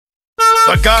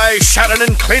The Guy, Sharyn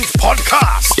and Clint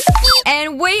podcast.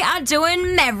 And we are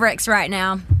doing Mavericks right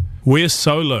now. We're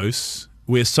so loose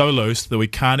that we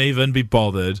can't even be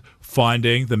bothered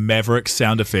finding the Mavericks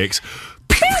sound effects.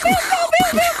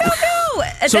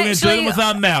 It's So we're going to do them with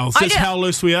our mouths. That's how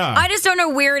loose we are. I just don't know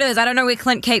where it is. I don't know where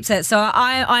Clint keeps it. So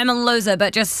I'm a loser,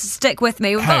 but just stick with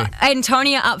me. We've got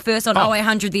Antonia up first on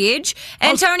 0800 The Edge.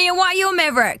 Antonia, why are you a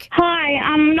Maverick? Hi,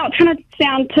 I'm not trying to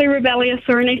sound too rebellious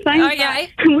or anything.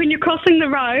 Okay. But when you're crossing the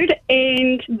road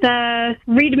and the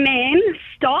red man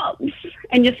stops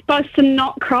and you're supposed to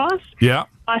not cross, Yeah.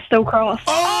 I still cross.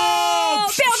 Oh,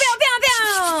 bow, bow, bow,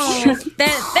 bow.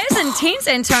 That's intense,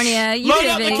 Antonia. You Load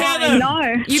up the cannon. No.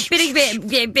 You better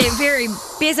be very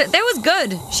busy. That was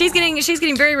good. She's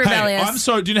getting very rebellious. Hey, I'm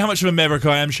so. Do you know how much of a Maverick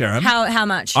I am, Sharyn? How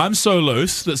much? I'm so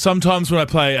loose that sometimes when I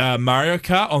play Mario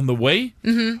Kart on the Wii,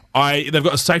 they've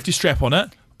got a safety strap on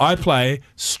it. I play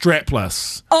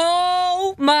strapless.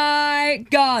 Oh my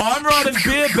God. I'm riding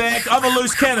bareback. I'm a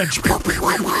loose cannon.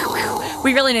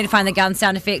 We really need to find the gun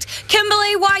sound effect.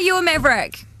 Kimberly, why are you a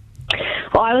Maverick?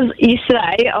 Well,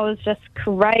 yesterday I was just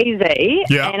crazy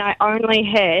and I only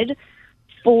had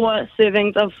 4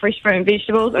 servings of fresh fruit and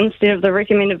vegetables instead of the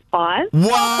recommended 5.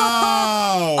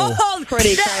 Wow. Oh,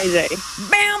 Pretty crazy.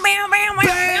 Bam, bam, bam,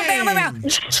 bam, bam, bam, bam.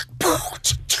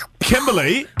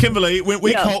 Kimberly, when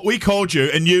we called you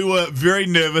and you were very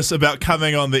nervous about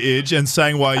coming on the edge and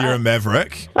saying why you're a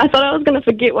Maverick. I thought I was going to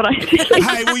forget what I said.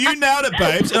 Hey, well, you nailed it,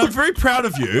 babes, and I'm very proud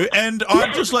of you, and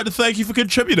I'd just like to thank you for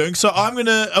contributing. So I'm going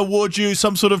to award you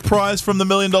some sort of prize from the $1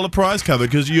 Million prize cover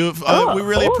because we really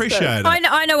awesome. appreciate it.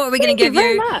 I know what we're going to give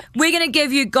very you. much. We're going to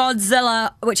give you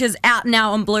Godzilla, which is out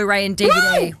now on Blu-ray and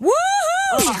DVD. Woo!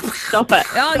 Stop it.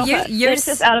 Oh, Stop it. you're That's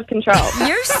just out of control.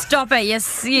 You stop it, you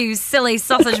silly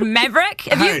sausage Maverick.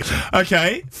 Hey,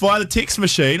 okay, via the text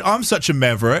machine, I'm such a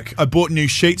Maverick. I bought new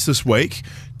sheets this week,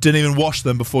 didn't even wash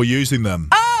them before using them.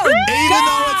 Oh, Even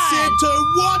though it said to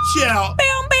watch out.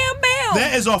 Bam, bam, bam.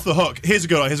 That is off the hook. Here's a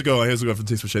good one from the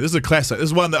text machine. This is a classic. This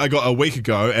is one that I got a week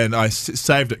ago, and I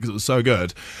saved it because it was so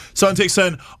good. Someone texts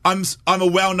in, I'm a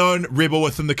well-known rebel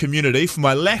within the community for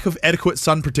my lack of adequate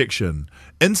sun protection.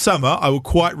 In summer, I will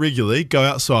quite regularly go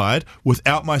outside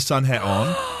without my sun hat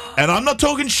on, and I'm not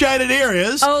talking shaded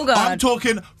areas. Oh, God. I'm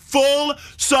talking full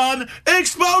sun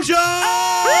exposure!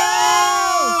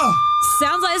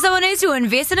 Sounds like someone needs to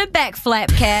invest in a back flap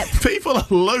cap. People are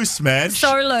loose, man.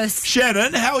 So loose.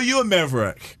 Shannon, how are you a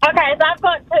Maverick? Okay, so I've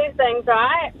got 2 things,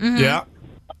 right? Yeah.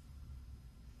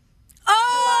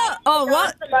 Oh,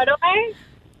 what? The motorway.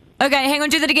 Okay, hang on,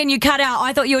 do that again. You cut out.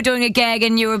 I thought you were doing a gag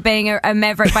and you were being a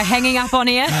Maverick by hanging up on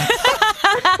here.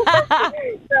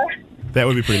 That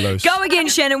would be pretty loose. Go again,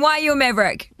 Shannon. Why are you a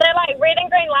Maverick? They're like red and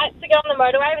green lights to go on the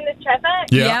motorway when there's traffic.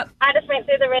 Yeah. Yep. I just went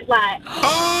through the red light.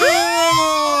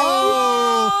 Oh!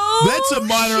 That's a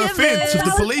minor shivers. offence. If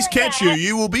the police catch you,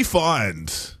 you will be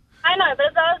fined. I know, but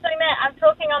as I was doing that, I'm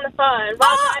talking on the phone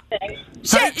while driving.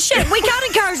 Shit, we can't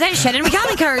encourage that, Shannon. We can't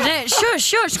encourage that.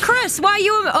 Shush. Chris, why are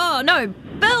you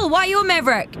Bill, why are you a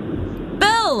Maverick?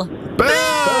 Bill!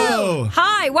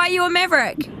 Hi, why are you a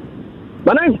Maverick?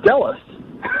 My name's Dallas.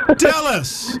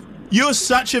 Dallas, you're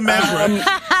such a Maverick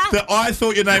that I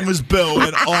thought your name was Bill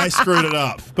and I screwed it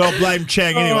up. But I'll blame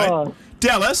Chang anyway.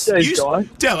 Dallas,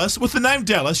 Dallas, with the name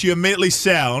Dallas, you immediately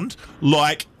sound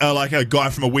like a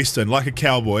guy from a western, like a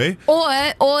cowboy.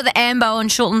 Or the Ambo on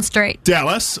Shortland Street.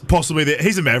 Dallas, possibly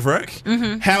he's a Maverick.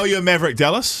 Mm-hmm. How are you a Maverick,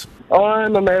 Dallas?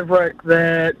 I'm a Maverick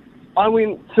that I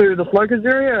went to the smokers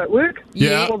area at work.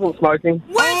 Yeah. I wasn't smoking.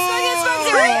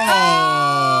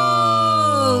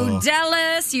 Oh,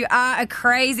 Dallas, you are a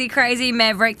crazy, crazy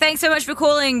Maverick. Thanks so much for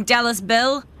calling, Dallas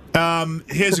Bill.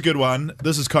 Here's a good one.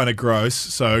 This is kind of gross,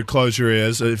 so close your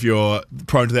ears if you're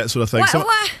prone to that sort of thing.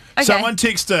 What? Okay. Someone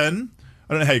texted in,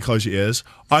 I don't know how you close your ears,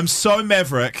 I'm so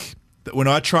Maverick that when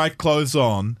I try clothes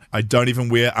on, I don't even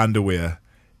wear underwear.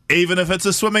 Even if it's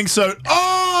a swimming suit.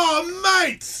 Oh,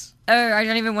 mate! Oh, I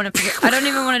don't even want to do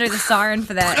the siren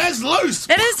for that. That's loose!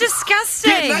 That is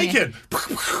disgusting. Get naked!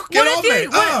 Get on me!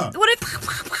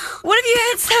 What if you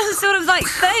had some sort of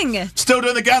thing? Still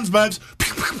doing the guns, babes.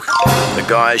 The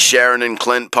Guy, Sharyn and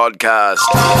Clint podcast.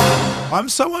 I'm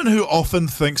someone who often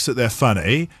thinks that they're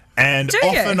funny, and Do you?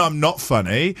 often I'm not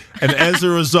funny, and as a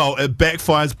result, it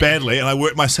backfires badly, and I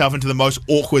work myself into the most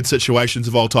awkward situations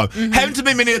of all time. Happened to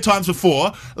me many times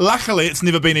before. Luckily, it's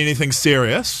never been anything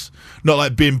serious. Not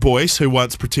like Ben Boyce, and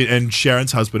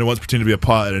Sharon's husband, who once pretended to be a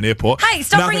pilot at an airport. Hey,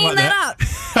 stop Nothing bringing like that up.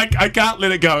 I can't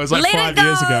let it go. It was like Let 5 it go.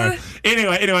 years ago.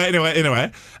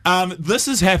 Anyway. This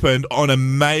has happened on a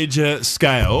major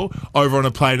scale over on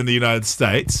a plane in the United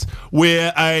States,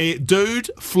 where a dude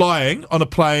flying on a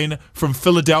plane from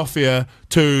Philadelphia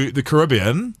to the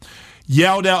Caribbean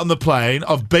yelled out on the plane,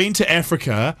 "I've been to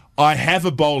Africa, I have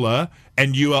Ebola,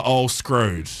 and you are all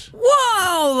screwed."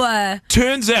 Whoa!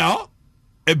 Turns out,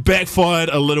 it backfired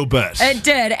a little bit. It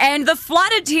did, and the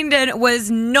flight attendant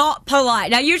was not polite.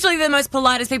 Now, usually they're the most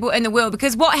politest people in the world,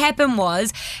 because what happened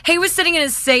was he was sitting in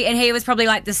his seat and he was probably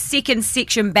like the second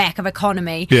section back of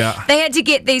economy. Yeah. They had to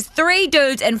get these 3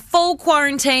 dudes in full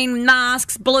quarantine,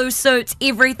 masks, blue suits,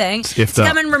 everything, to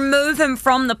come and remove him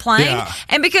from the plane. Yeah.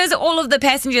 And because all of the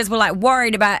passengers were like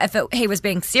worried about if he was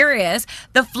being serious,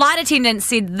 the flight attendant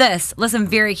said this. Listen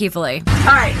very carefully.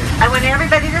 All right, I want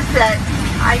everybody to sit.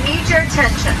 I need your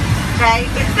attention, okay?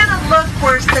 It's going to look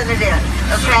worse than it is,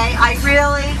 okay? I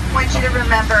really want you to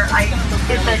remember,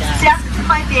 it's a depth to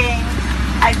my being.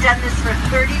 I've done this for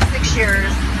 36 years.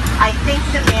 I think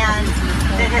the man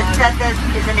that has said this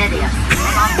is an idiot.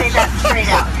 And I'll say that straight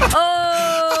out.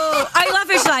 Oh, I love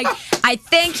it. She's like, I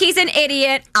think he's an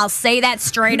idiot. I'll say that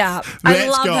straight up. I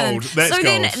love him.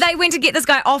 Then they went to get this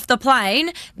guy off the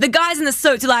plane. The guys in the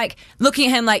suits are like looking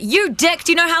at him like, "You dick,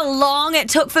 do you know how long it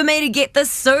took for me to get this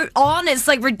suit on? It's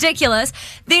like ridiculous."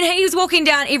 Then he's walking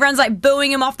down, everyone's like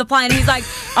booing him off the plane. He's like,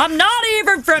 "I'm not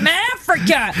even from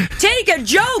Africa. Take a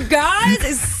joke, guys."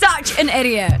 He's such an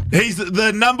idiot. He's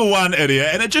the number one idiot,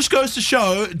 and it just goes to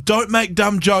show, don't make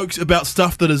dumb jokes about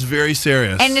stuff that is very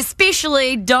serious. And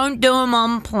especially don't do them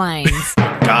on planes.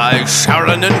 Guys,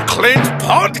 Sharyn and Clint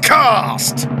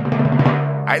podcast.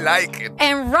 I like it.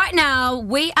 And right now,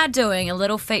 we are doing a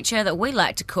little feature that we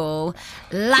like to call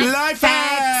Life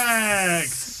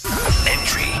Hacks.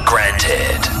 Entry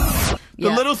granted. The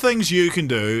little things you can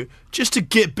do just to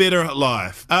get better at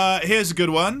life. Here's a good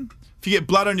one. If you get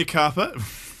blood on your carpet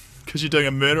because you're doing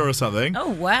a murder or something, Oh,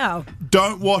 wow.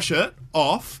 don't wash it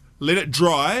off, let it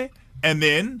dry, and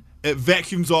then it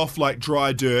vacuums off like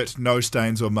dry dirt, no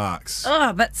stains or marks.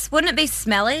 Oh, but wouldn't it be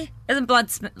smelly? Isn't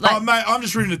blood Oh, mate, I'm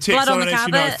just reading a text. blood I on don't the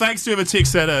actually know. carpet? Thanks to whoever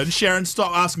text that in. Sharyn,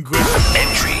 stop asking questions.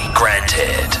 Entry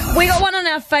granted. We got one on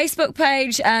our Facebook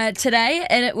page today,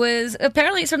 and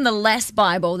apparently it's from the Last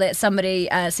Bible that somebody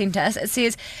sent us. It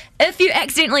says, if you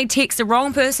accidentally text the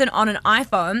wrong person on an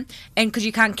iPhone, and because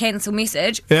you can't cancel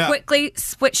message, quickly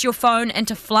switch your phone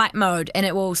into flight mode, and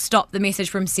it will stop the message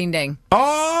from sending.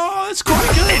 Oh, that's quite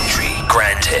good. Entry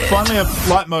granted. Finally, a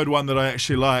flight mode one that I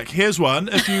actually like. Here's one.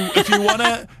 If you want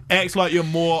to act like you're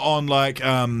more on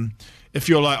if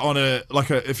you're like on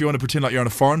if you want to pretend like you're on a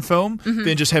foreign film,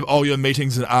 then just have all your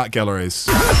meetings in art galleries.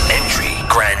 Entry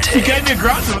granted. You gave me a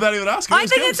grant without even asking. I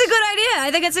think it's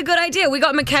a good idea. We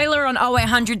got Michaela on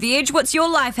 0800 The Edge. What's your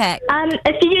life hack?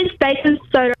 If you use baking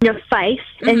soda on your face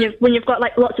and when you've got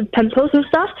like lots of pimples and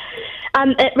stuff,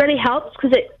 it really helps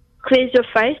because it clears your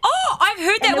face. Oh, I've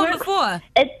heard that one before.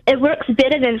 It works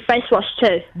better than face wash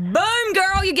too. Boom,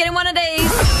 girl, you're getting one of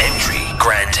these. Entry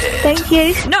granted. Thank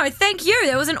you. No, thank you.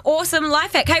 That was an awesome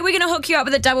life hack. Hey, we're going to hook you up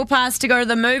with a double pass to go to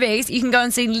the movies. You can go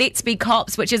and see Let's Be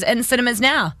Cops, which is in cinemas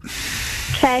now.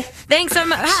 Okay. Thanks so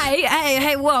much.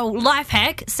 Hey, whoa, life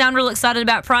hack. Sound real excited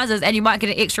about prizes, and you might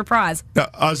get an extra prize. No,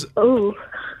 Ooh.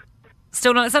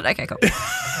 Still not excited? Okay, cool.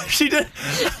 She did.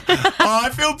 Oh, I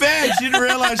feel bad. She didn't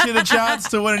realise she had a chance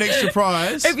to win an extra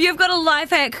prize. If you've got a life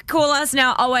hack, call us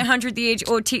now, 0800 The Edge,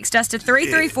 or text us to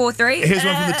 3343. Here's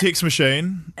one from the text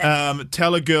machine.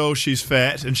 Tell a girl she's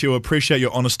fat and she will appreciate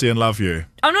your honesty and love you.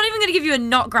 I'm not even going to give you a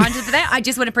not granted for that. I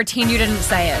just want to pretend you didn't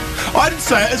say it. I didn't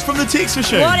say it. It's from the text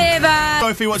machine. Whatever.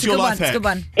 Sophie, what's your life hack? It's a good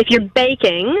one. If you're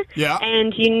baking Yeah.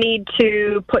 and you need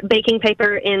to put baking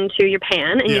paper into your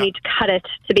pan and you need to cut it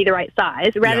to be the right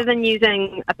size, rather than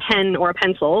using a pen or a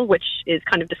pencil, which is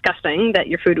kind of disgusting that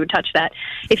your food would touch that,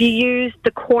 if you use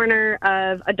the corner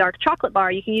of a dark chocolate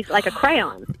bar, you can use like a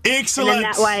crayon. Excellent. And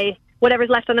then that way, whatever's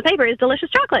left on the paper is delicious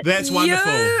chocolate. That's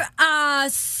wonderful. You are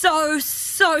so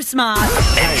smart.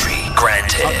 Entry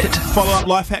granted. Follow up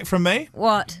life hack from me.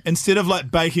 What? Instead of like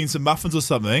baking some muffins or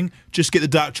something, just get the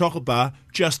dark chocolate bar,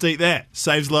 just eat that.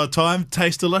 Saves a lot of time,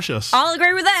 tastes delicious. I'll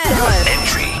agree with that.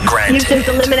 Entry granted. You've just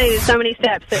eliminated so many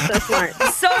steps. It's so smart.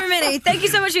 So many. Thank you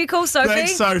so much for your call, Sophie.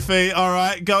 Thanks, Sophie. All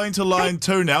right, going to line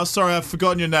 2 now. Sorry, I've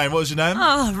forgotten your name. What was your name?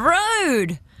 Oh,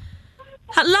 rude.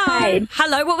 Hello. Paige.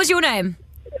 Hello, what was your name?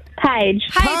 Paige.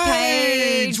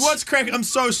 Hey, Paige. What's cracking? I'm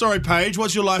so sorry, Paige.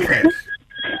 What's your life hack?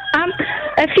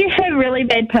 If you have really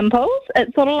bad pimples,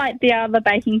 it's sort of like the other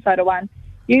baking soda one.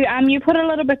 You put a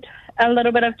little bit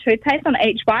of toothpaste on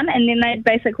each one, and then they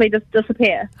basically just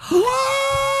disappear.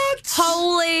 What?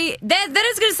 Holy, that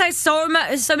is going to save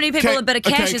so many people a bit of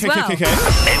cash as well. Okay.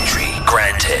 Entry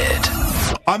granted.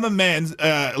 I'm a man,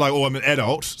 or I'm an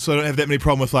adult, so I don't have that many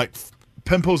problems with like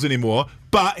pimples anymore.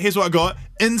 But here's what I got: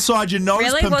 inside your nose.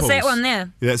 Really? Pimples. What's that one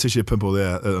there? Yeah, that's actually a pimple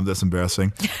there. That's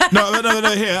embarrassing. No.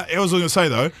 Here, I was going to say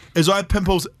though, is I have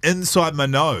pimples inside my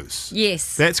nose.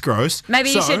 Yes. That's gross.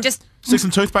 Maybe you should just stick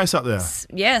some toothpaste up there.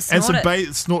 Yes. And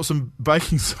snort some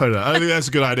baking soda. I think that's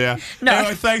a good idea. No.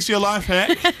 Anyway, thanks for your life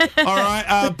hack. All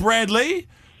right, Bradley,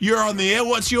 you're on the air.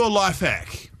 What's your life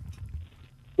hack?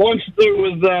 Mine's to do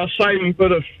with saving a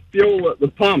bit of fuel at the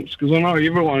pumps, because I know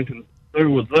everyone can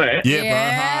do with that.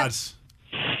 Yeah,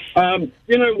 bro, hard.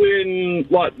 You know when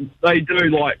they do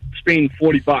spend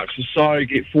 $40 or so,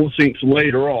 get 4 cents a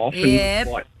litre off, Yep.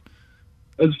 and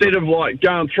instead of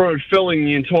going through and filling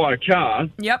the entire car,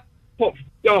 Yep.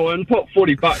 go in, put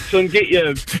 $40 in, get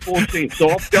your 4 cents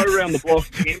off, go around the block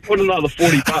again, put another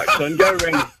 $40 in, go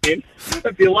around again.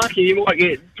 If you're lucky, you might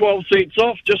get 12 cents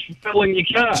off just for filling your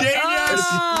car. Genius!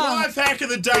 Life hack of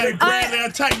the day, Bradley. I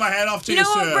take my hat off to you, You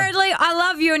know sir. what, Bradley? I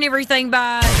love you and everything,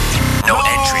 but No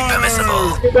entry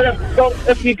permissible. But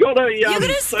if you got a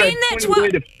gonna spend that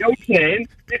 20-litre fuel can,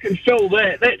 you can fill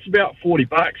that. That's about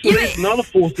 $40. So there's another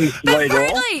 4 cents But later on.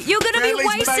 Bradley, you're going to be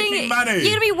Bradley's wasting making money. You're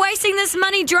going to be wasting this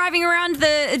money driving around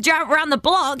the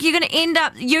block. You're going to end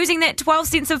up using that 12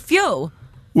 cents of fuel.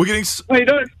 We're getting. Well, you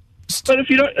don't. But if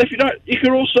you don't, you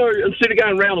can also, instead of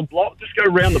going around the block, just go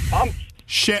around the pump.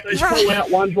 Just pull out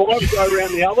one drive, go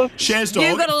around the other. Shazdog,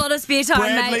 You've got a lot of spare time,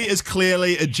 Bradley mate. is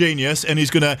clearly a genius, and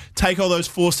he's going to take all those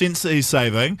 4 cents that he's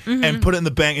saving and put it in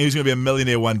the bank, and he's going to be a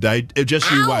millionaire one day. Just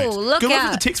you wait. Look Good luck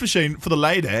out. with the text machine for the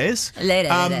ladies. Lady.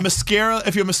 Mascara,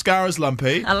 if your mascara's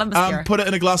lumpy, I love mascara. put it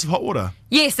in a glass of hot water.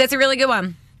 Yes, that's a really good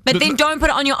one. But then don't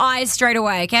put it on your eyes straight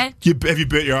away, okay? Have you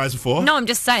burnt your eyes before? No, I'm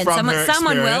just saying. From her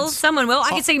Someone will. experience. Someone will. I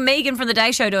can see Megan from the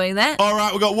Day Show doing that. All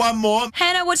right, we've got one more.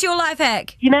 Hannah, what's your life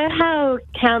hack? You know how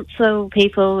council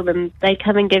people, they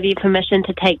come and give you permission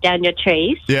to take down your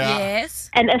trees? Yeah. Yes.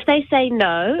 And if they say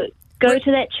no, go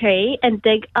to that tree and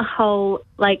dig a hole,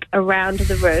 around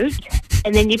the root,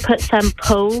 and then you put some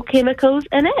pool chemicals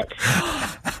in it.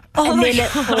 And then it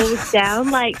pulls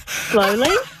down,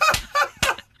 slowly.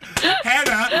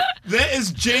 Hannah, that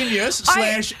is genius /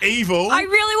 evil. I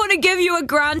really want to give you a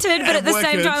granted, but at the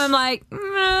same wicked. time, I'm like,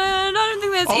 I don't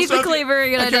think that's ethically a very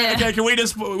good idea. Okay, we're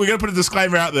going to put a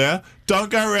disclaimer out there.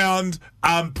 Don't go around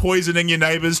poisoning your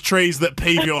neighbour's trees that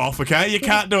peeve you off, okay? You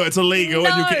can't do it. It's illegal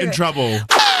and you'll get in trouble.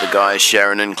 The Guys,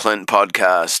 Sharyn and Clint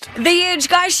podcast. The Edge,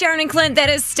 guys, Sharyn and Clint, that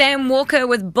is Stan Walker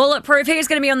with Bulletproof. He's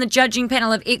going to be on the judging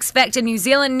panel of X Factor New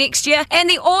Zealand next year. And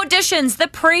the auditions, the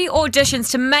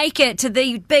pre-auditions to make it to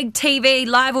the big TV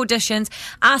live auditions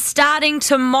are starting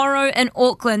tomorrow in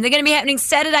Auckland. They're going to be happening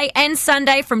Saturday and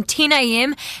Sunday from 10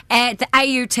 a.m. at the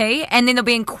AUT, and then they'll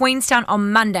be in Queenstown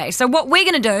on Monday. So what we're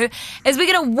going to do is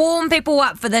we're going to warm people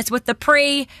up for this with the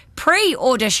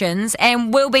pre-auditions,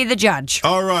 and we'll be the judge.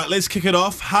 All right, let's kick it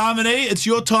off. Harmony, it's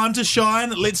your time to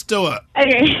shine. Let's do it.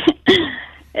 Okay.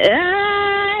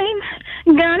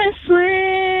 I'm gonna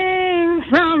swing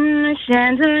from the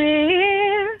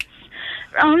chandeliers,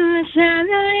 from the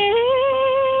chandeliers.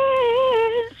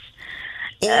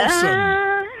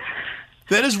 Awesome.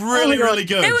 That is really, really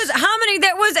good. It was Harmony.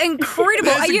 That was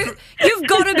incredible. You've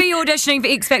got to be auditioning for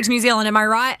X Factor New Zealand. Am I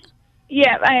right?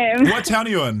 Yeah, I am. What town are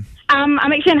you in? I'm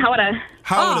actually in Hawera.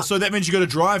 Hawera. So that means you got to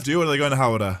drive, do you? Or are they going to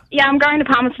Hawera? Yeah, I'm going to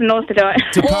Palmerston North to do it.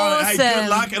 Hey, good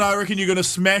luck, and I reckon you're going to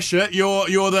smash it.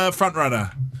 You're the front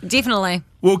runner. Definitely.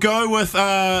 We'll go with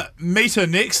Mita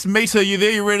next. Mita, you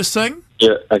there? You ready to sing?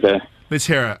 Yeah, okay. Let's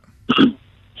hear it.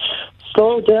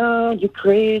 Slow down, you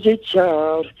crazy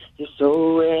child. You're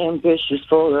so ambitious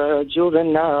for a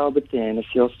juvenile. But then if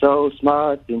you're so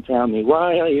smart, then tell me,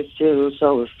 why are you still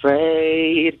so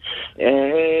afraid?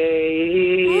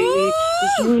 Hey,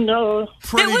 you know.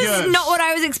 That was not what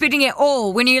I was expecting at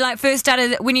all. When you first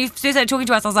started talking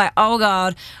to us, I was like, oh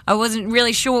God, I wasn't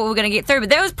really sure what we were going to get through. But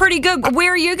that was pretty good.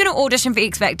 Where are you going to audition for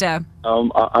X Factor?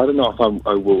 I don't know if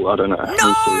I will. I don't know.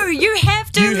 No, you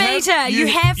have to, Mita. You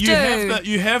have to.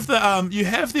 You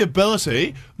have the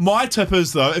ability. My tip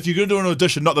is, though, if you're going to do an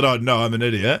audition, not that I'd know, I'm an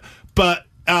idiot, but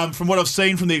from what I've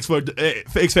seen from the X Factor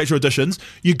auditions,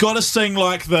 you got to sing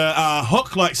the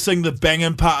hook, sing the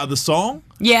banging part of the song.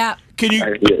 Yeah. Can you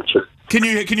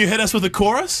hit us with a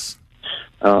chorus?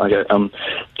 Okay.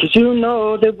 'Cause you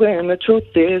know that when the truth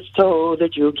is told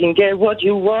that you can get what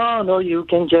you want or you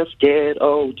can just get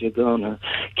old, you're gonna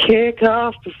kick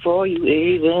off before you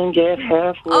even get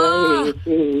halfway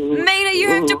through. Mina, you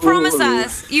have to promise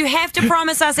us. You have to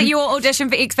promise us that you will audition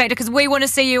for X Factor because we want to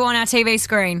see you on our TV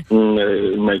screen.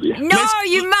 Maybe. No,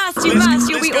 you must. You must.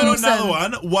 You'll be awesome. awesome. Another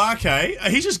one. Wake,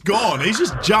 he's just gone. He's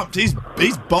just jumped. He's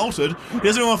bolted. He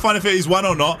doesn't want to find if he's won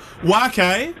or not. Wake,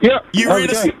 yeah. You ready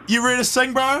to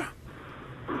sing, bro?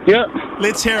 Yeah.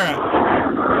 Let's hear it.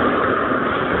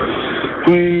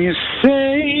 When you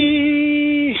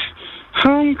say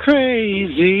I'm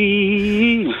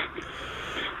crazy,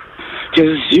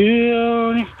 'cause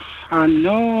I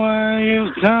know what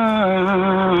you've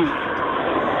done.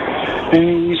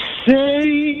 And you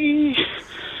say,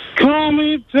 call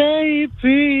me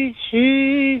baby,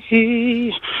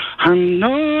 I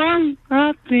know I'm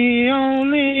not the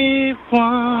only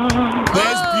one.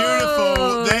 That's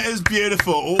beautiful. That is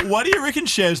beautiful. What do you reckon,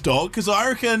 Shaz Dog? Because I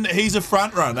reckon he's a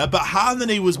front runner, but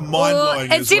Harmony was mind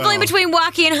blowing. It's definitely between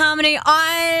Waki and Harmony.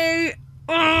 I'm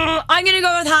going to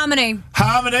go with Harmony.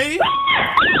 Harmony.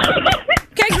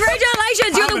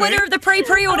 Congratulations! You're the winner of the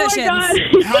pre-auditions.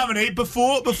 Oh Harmony,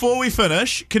 before we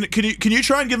finish, can you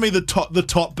try and give me the top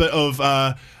bit of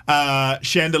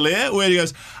Chandelier where he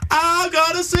goes, I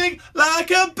gotta sing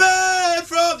like a bird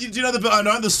from. Do you know the bit I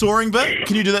know, the soaring bit?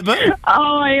 Can you do that bit?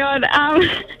 Oh my god, I'm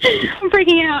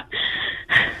freaking out.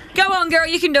 Go on, girl,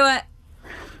 you can do it.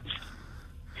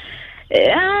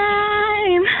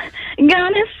 I'm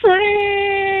gonna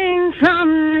swing from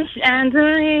the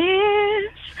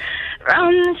chandeliers,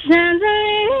 from the chandeliers.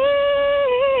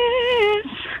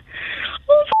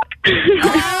 Oh, fuck.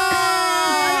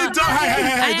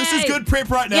 Hey, this is good prep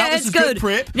right now. Yeah, this is good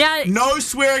prep. Yeah. No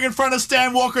swearing in front of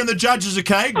Stan Walker and the judges,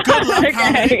 okay? Good luck,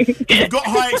 Harmony. We've got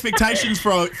high expectations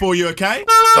for you, okay?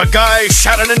 The Guy,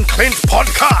 Sharyn and Clint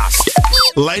podcast.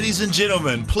 Ladies and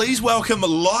gentlemen, please welcome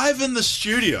live in the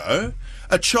studio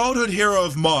a childhood hero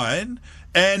of mine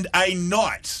and a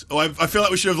knight. I feel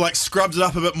like we should have scrubbed it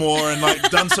up a bit more and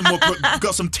done some more,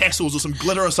 got some tassels or some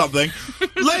glitter or something.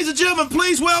 Ladies and gentlemen,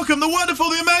 please welcome the wonderful,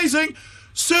 the amazing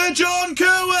Sir John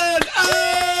Kirwan.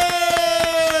 Hey!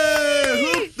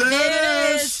 There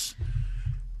it is.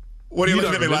 What are you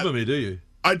looking at me like? You don't remember me, do you?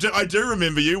 I do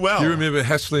remember you well. Do you remember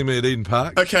hassling me at Eden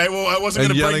Park? Okay, well, I wasn't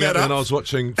going to bring that up. When I was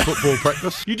watching football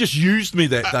practice. You just used me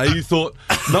that day. You thought,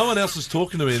 no one else is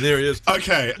talking to me, and there he is.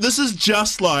 Okay, this is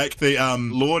just like the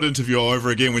Lord interview all over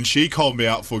again when she called me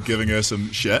out for giving her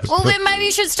some shit. Well, then maybe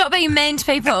you should stop being mean to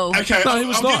people. Okay. No, he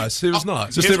was nice. He was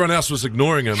nice. Just everyone else was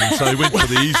ignoring him, and so he went for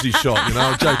the easy shot. You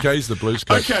know, JK's the Blues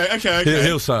coach. Okay.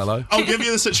 He'll say hello. I'll give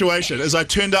you the situation. As I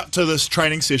turned up to this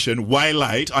training session way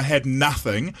late, I had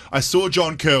nothing. I saw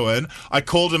John Kirwan. I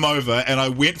called him over and I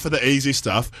went for the easy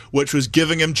stuff, which was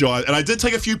giving him joy. And I did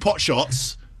take a few pot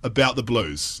shots about the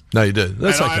Blues. No, you did.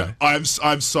 That's and okay. I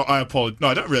apologize. No,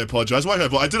 I don't really apologise. Why?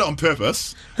 I did it on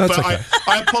purpose. That's but okay.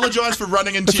 I apologise for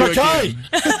running into you again.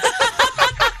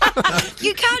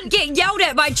 You can't get yelled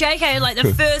at by JK in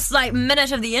the first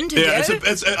minute of the interview. Yeah,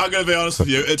 I'm going to be honest with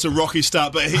you. It's a rocky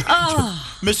start, but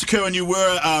Mr. Kirwan, you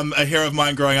were a hero of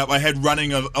mine growing up. I had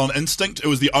running on Instinct. It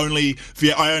was the only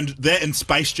I owned that and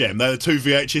Space Jam. They were the two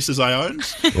VHSs I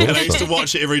owned, and I used to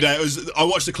watch it every day. I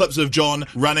watched the clips of John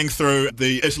running through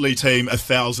the Italy team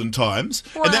 1,000 times,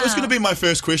 and that was going to be my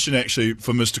first question actually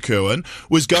for Mr. Kirwan.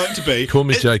 Was going to be call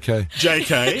me JK.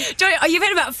 JK. You've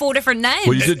had about 4 different names.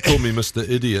 Well, you did call me Mr.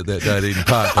 Idiot that day at Eden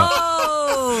Park.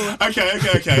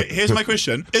 Okay. Here's my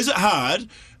question. Is it hard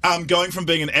going from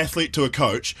being an athlete to a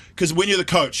coach? Because when you're the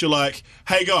coach, you're like,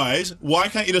 hey guys, why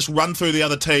can't you just run through the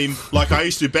other team like I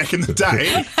used to back in the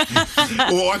day?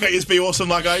 Or why can't you just be awesome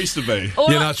like I used to be?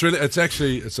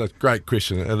 It's a great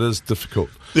question. It is difficult.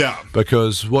 Yeah.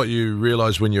 Because what you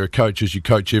realise when you're a coach is you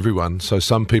coach everyone. So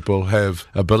some people have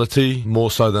ability more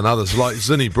so than others. Like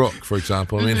Zinni Brooke, for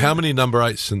example. I mean, how many number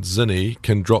 8s since Zinni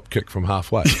can drop kick from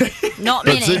halfway? Not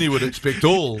many. But Zinni would expect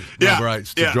all number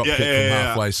 8s to drop kick from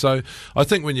halfway. So I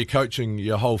think when you're coaching,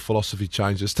 your whole philosophy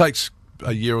changes. It takes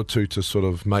a year or two to sort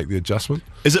of make the adjustment.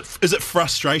 Is it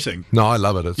frustrating? No, I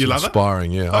love it. It's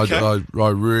inspiring. It? Yeah, okay. I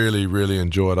really, really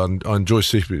enjoy it. I enjoy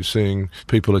seeing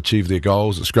people achieve their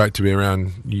goals. It's great to be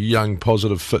around young,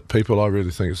 positive, fit people. I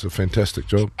really think it's a fantastic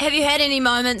job. Have you had any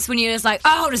moments when you're just like,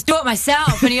 I'll just do it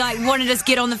myself, and you want to just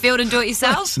get on the field and do it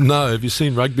yourself? No. Have you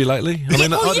seen rugby lately? I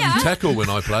mean, I didn't tackle when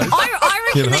I played. I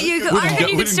reckon that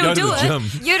you could still do it. Gym.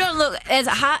 You don't look as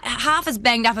half as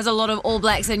banged up as a lot of All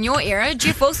Blacks in your era.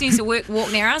 Jeff Wilson used to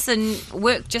walk near us and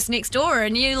work just next door,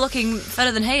 and you're looking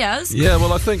fitter than he is. Yeah,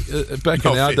 well, I think back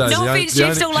in our days... No offence,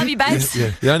 Jeff, still love you, babes.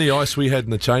 Yeah, the only ice we had in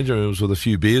the changing room was with a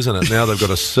few beers in it. Now they've got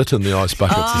to sit in the ice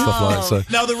buckets and stuff like that. So.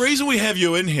 Now, the reason we have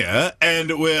you in here,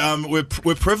 and we're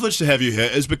privileged to have you here,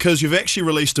 is because you've actually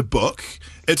released a book.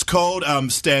 It's called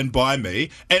Stand By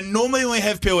Me. And normally when we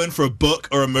have people in for a book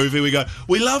or a movie, we go,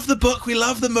 we love the book, we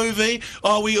love the movie.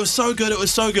 Oh, it was so good, it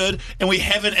was so good. And we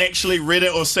haven't actually read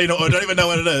it or seen it or don't even know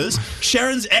what it is.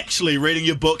 Sharyn's actually reading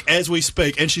your book as we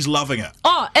speak, and she's loving it.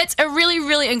 Oh, it's a really,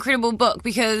 really incredible book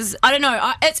because, I don't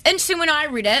know, it's interesting when I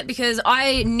read it because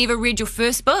I never read your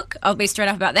first book. I'll be straight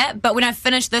up about that. But when I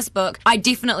finish this book, I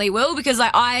definitely will because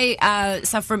I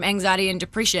suffer from anxiety and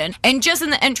depression. And just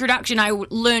in the introduction, I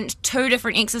learned 2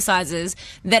 different exercises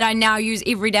that I now use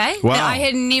every day that I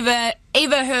had never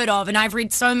ever heard of, and I've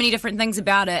read so many different things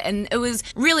about it, and it was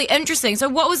really interesting. So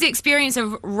what was the experience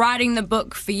of writing the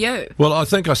book for you? Well, I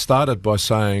think I started by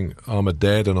saying I'm a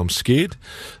dad and I'm scared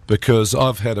because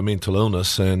I've had a mental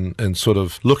illness and sort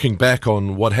of looking back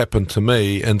on what happened to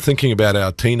me and thinking about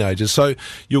our teenagers. So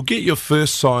you'll get your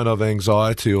first sign of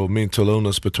anxiety or mental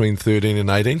illness between 13 and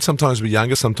 18. Sometimes we're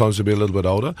younger, sometimes we'll be a little bit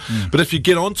older. But if you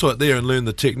get onto it there and learn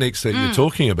the techniques that you're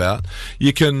talking about,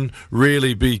 you can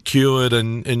really be cured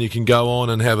and you can go on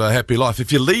and have a happy life.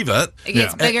 If you leave it, it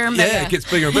gets bigger and bigger. Yeah, it gets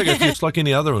bigger and bigger. It's like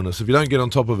any other illness. If you don't get on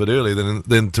top of it early,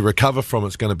 then to recover from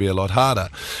it's going to be a lot harder.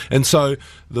 And so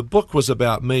the book was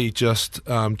about me just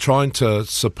trying to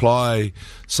supply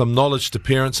some knowledge to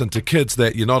parents and to kids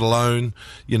that you're not alone.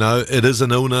 You know, it is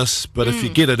an illness, but if you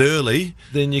get it early,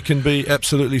 then you can be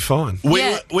absolutely fine. We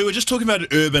were just talking about an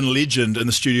urban legend in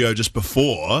the studio just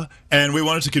before, and we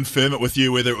wanted to confirm it with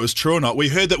you whether it was true or not. We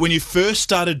heard that when you first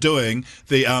started doing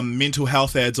the mental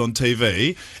health ads on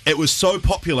TV, it was so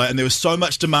popular and there was so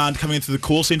much demand coming in through the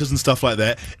call centres and stuff like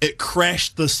that, it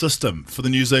crashed the system for the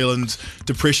New Zealand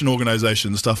depression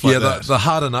organisation and stuff like that. The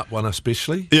Harden Up one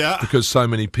especially, yeah, because so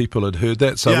many people had heard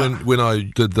that. So when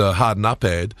I did the Harden Up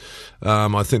ad,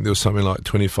 I think there was something like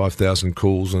 25,000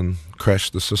 calls and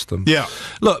crashed the system. Yeah.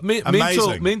 Look,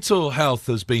 mental health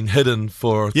has been hidden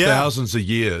for thousands of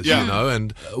years, you know,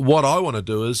 and what I want to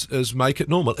do is make it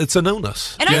normal. It's an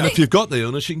illness. And if you've got the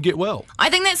illness, you can get well. I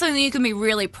think that's something you can be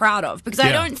really proud of because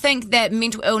I don't think that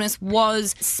mental illness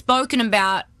was spoken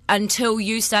about until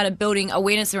you started building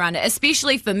awareness around it,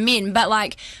 especially for men. But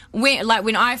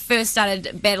when I first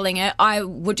started battling it, I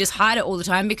would just hide it all the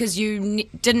time because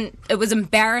it was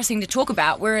embarrassing to talk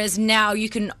about. Whereas now you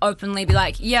can openly be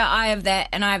like, yeah, I have that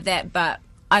and I have that, but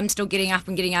I'm still getting up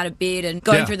and getting out of bed and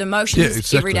going through the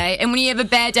motions every day. And when you have a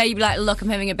bad day, you be like, look, I'm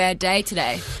having a bad day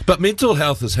today. But mental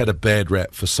health has had a bad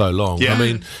rap for so long. Yeah. I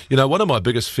mean, you know, one of my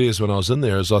biggest fears when I was in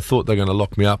there is I thought they were going to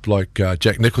lock me up like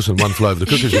Jack Nicholson, One Flew Over the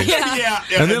Cuckoo's Nest.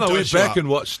 And then I went back and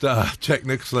watched Jack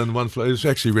Nicholson, One Flew. It was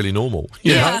actually really normal.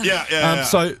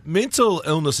 So mental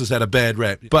illness has had a bad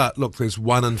rap. But look, there's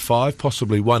 1 in 5,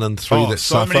 possibly 1 in 3 that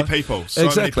suffer. So many people.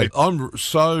 Exactly. I'm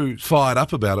so fired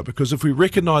up about it because if we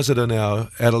recognise it in our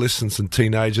adolescents and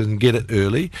teenagers and get it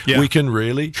early, we can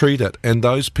really treat it, and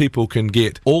those people can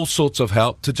get all sorts of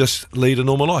help to just lead a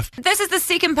normal life. This is the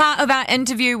second part of our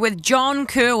interview with John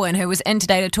Kirwan, who was in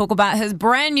today to talk about his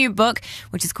brand new book,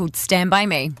 which is called Stand By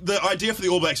Me. The idea for the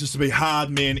All Blacks is to be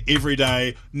hard men every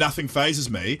day, nothing phases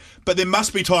me, but there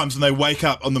must be times when they wake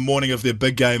up on the morning of their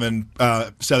big game in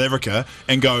South Africa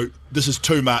and go, this is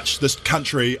too much, this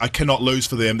country, I cannot lose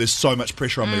for them, there's so much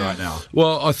pressure on me right now.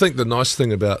 Well, I think the nice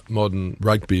thing about modern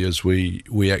rugby is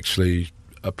we actually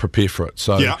prepare for it.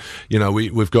 So, you know,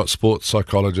 we've got sports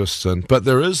psychologists, but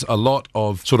there is a lot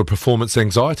of sort of performance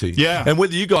anxiety. Yeah. And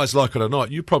whether you guys like it or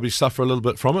not, you probably suffer a little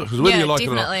bit from it because whether you like it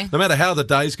or not, no matter how the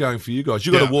day's going for you guys,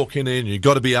 you've got to walk in there and you've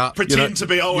got to be up. Pretend to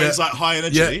be always like high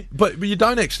energy. Yeah. But you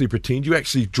don't actually pretend. You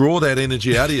actually draw that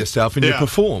energy out of yourself and you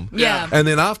perform. Yeah. And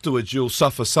then afterwards you'll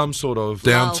suffer some sort of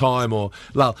downtime or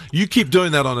lull. You keep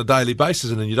doing that on a daily basis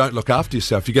and then you don't look after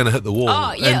yourself, you're going to hit the wall.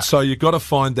 Oh, yeah. And so you've got to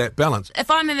find that balance. If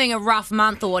I'm having a rough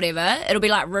month or whatever, it'll be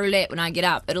like roulette when I get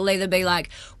up. It'll either be like,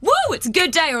 woo, it's a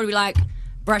good day, or it'll be like,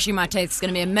 brushing my teeth is going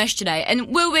to be a mish today. And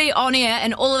we'll be on air,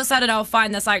 and all of a sudden I'll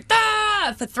find this like,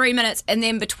 for 3 minutes, and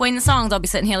then between the songs I'll be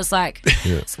sitting here just like,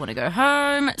 just want to go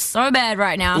home. It's so bad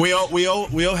right now. We all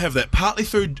have that. Partly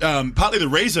the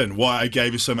reason why I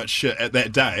gave you so much shit at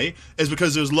that day is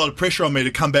because there was a lot of pressure on me to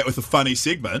come back with a funny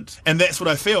segment, and that's what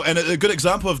I feel. And a good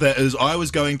example of that is I was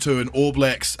going to an All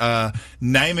Blacks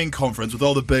naming conference with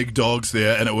all the big dogs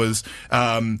there, and it was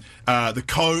the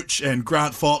coach and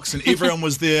Grant Fox and everyone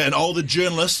was there, and all the journalists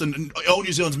journalists and all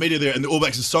New Zealand's media there, and the All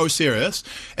Blacks is so serious.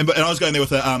 And I was going there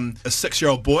with a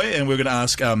 6-year-old boy, and we were going to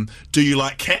ask, do you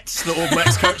like cats, the All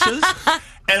Blacks coaches?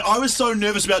 And I was so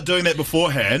nervous about doing that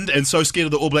beforehand and so scared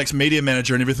of the All Blacks media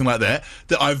manager and everything like that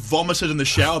I vomited in the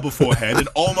shower beforehand and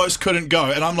almost couldn't go.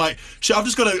 And I'm like, I've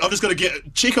just got to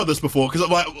check on this before,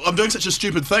 because I'm doing such a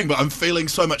stupid thing, but I'm feeling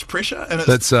so much pressure. And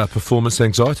that's performance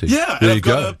anxiety. Yeah, there and you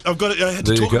go. I had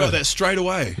to talk about that straight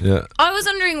away. Yeah. I was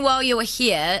wondering while you were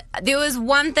here, there was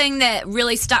one thing that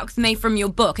really stuck with me from your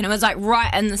book, and it was like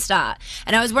right in the start.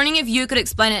 And I was wondering if you could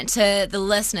explain it to the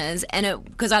listeners, and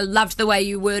because I loved the way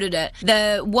you worded it.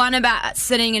 The one about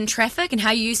sitting in traffic and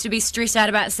how you used to be stressed out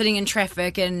about sitting in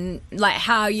traffic, and like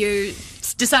how you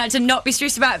decided to not be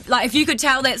stressed about, like, if you could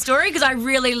tell that story, because I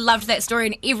really loved that story,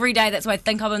 and every day that's what I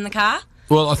think of in the car.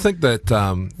 Well, I think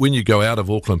that when you go out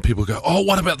of Auckland, people go, oh,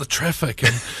 what about the traffic?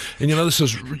 And this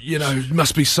is,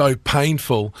 must be so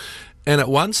painful. And at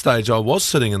one stage, I was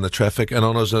sitting in the traffic, and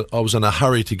I was in a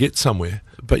hurry to get somewhere,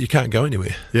 but you can't go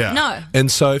anywhere. Yeah. No.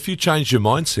 And so if you change your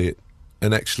mindset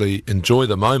and actually enjoy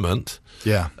the moment,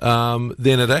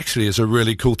 then it actually is a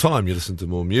really cool time. You listen to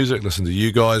more music, listen to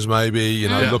you guys maybe,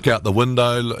 look out the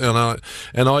window,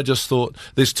 and I just thought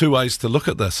there's two ways to look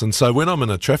at this. And so when I'm in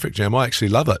a traffic jam, I actually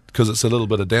love it, because it's a little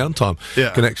bit of downtime. Yeah.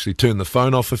 You can actually turn the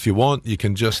phone off if you want. You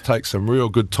can just take some real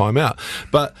good time out.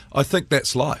 But I think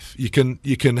that's life. You can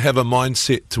have a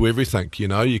mindset to everything.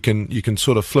 You can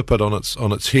sort of flip it on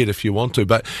its head if you want to,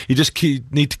 but you just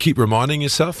need to keep reminding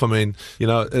yourself. I mean,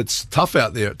 it's tough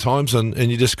out there at times, and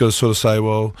you just got to sort of say,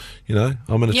 well,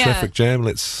 I'm in a traffic jam.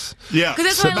 Let's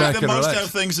sit back and most out of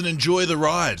things and enjoy the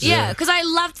ride. Yeah, because I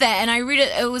loved that, and I read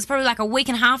it. It was probably like a week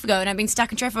and a half ago, and I've been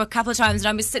stuck in traffic a couple of times, and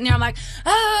I'm just sitting there. I'm like,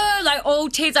 like all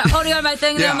tears, like holding on my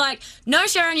thing, and then I'm like, no,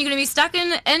 Sharyn, you're going to be stuck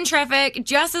in traffic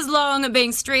just as long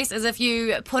being stressed as if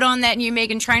you put on that new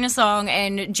Meghan Trainor song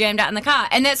and jammed out in the car.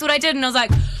 And that's what I did, and I was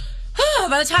like,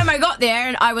 by the time I got there,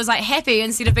 and I was like happy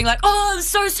instead of being like, oh, I'm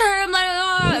so sorry, I'm like,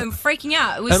 I'm freaking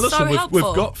out. It was and listen, so helpful.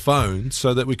 We've got phones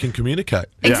so that we can communicate.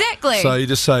 Exactly. So you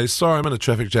just say, sorry, I'm in a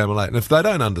traffic jam, I'm late. And if they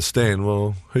don't understand,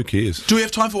 well, who cares? Do we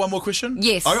have time for one more question?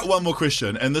 Yes. I got one more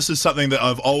question, and this is something that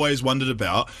I've always wondered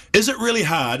about. Is it really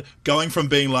hard going from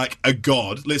being like a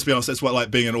god, let's be honest, that's what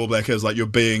like being an All Black is, like you're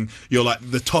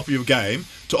like the top of your game,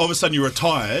 to all of a sudden you're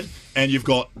retired and you've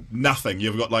got nothing.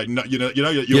 You've got like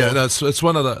it's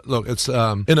one of the look. It's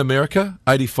in America,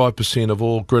 85% of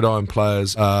all gridiron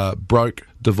players are broke,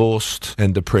 divorced,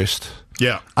 and depressed.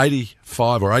 Yeah,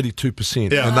 85 or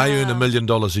 82%, and they earn $1 million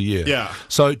a year. Yeah.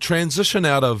 So transition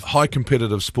out of high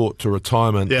competitive sport to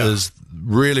retirement is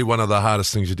really one of the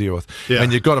hardest things you deal with. Yeah.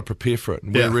 And you've got to prepare for it.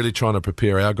 And we're really trying to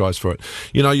prepare our guys for it.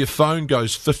 Your phone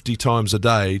goes 50 times a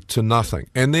day to nothing.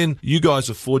 And then you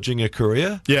guys are forging a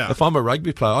career. Yeah. If I'm a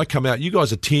rugby player, I come out, you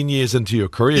guys are 10 years into your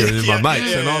career and my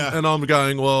mates. And I'm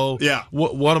going, well,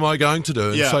 what am I going to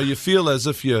do? And so you feel as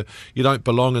if you don't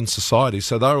belong in society.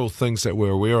 So they're all things that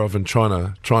we're aware of and trying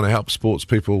to help sports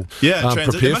people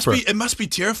prepare for it. It must be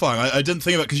terrifying. I didn't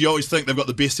think about it, because you always think they've got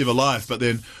the best ever life, but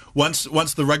then once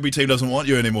the rugby team doesn't want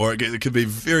you anymore, it can be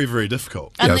very, very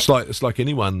difficult. Yeah, it's like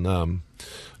anyone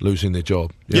losing their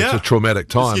job. It's a traumatic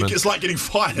time. It's like getting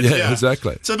fired. Yeah,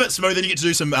 exactly. It's a bit smooth. Then you get to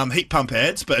do some heat pump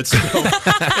ads, but it's still,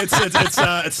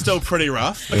 it's still pretty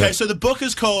rough. Okay, so the book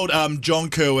is called John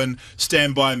Kirwan,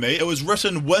 Stand By Me. It was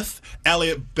written with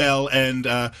Elliot Bell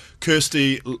and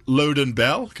Kirsty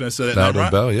Loudon-Bell. Can I say that name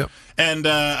right? Bell, yeah. And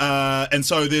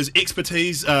so there's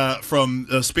expertise from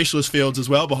specialist fields as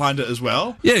well behind it as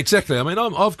well. Yeah, exactly. I mean,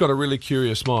 I've got a really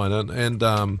curious mind, and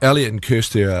Elliot and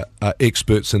Kirsty are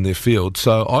experts in their field.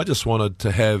 So I just wanted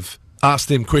to ask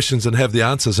them questions and have the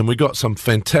answers, and we got some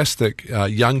fantastic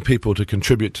young people to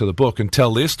contribute to the book and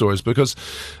tell their stories, because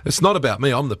it's not about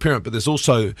me, I'm the parent, but there's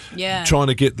also trying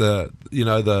to get the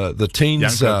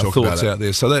teens thoughts out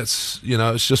there. So that's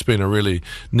it's just been a really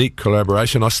neat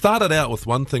collaboration. I started out with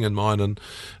one thing in mind,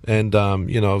 and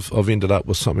I've ended up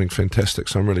with something fantastic,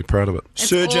 so I'm really proud of it.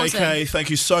 Sir awesome. JK, thank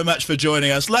you so much for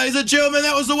joining us. Ladies and gentlemen,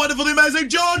 that was the wonderful, the amazing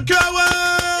John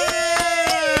Kirwan!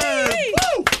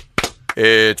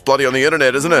 It's bloody on the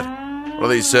internet, isn't it? One of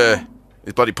these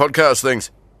bloody podcast things.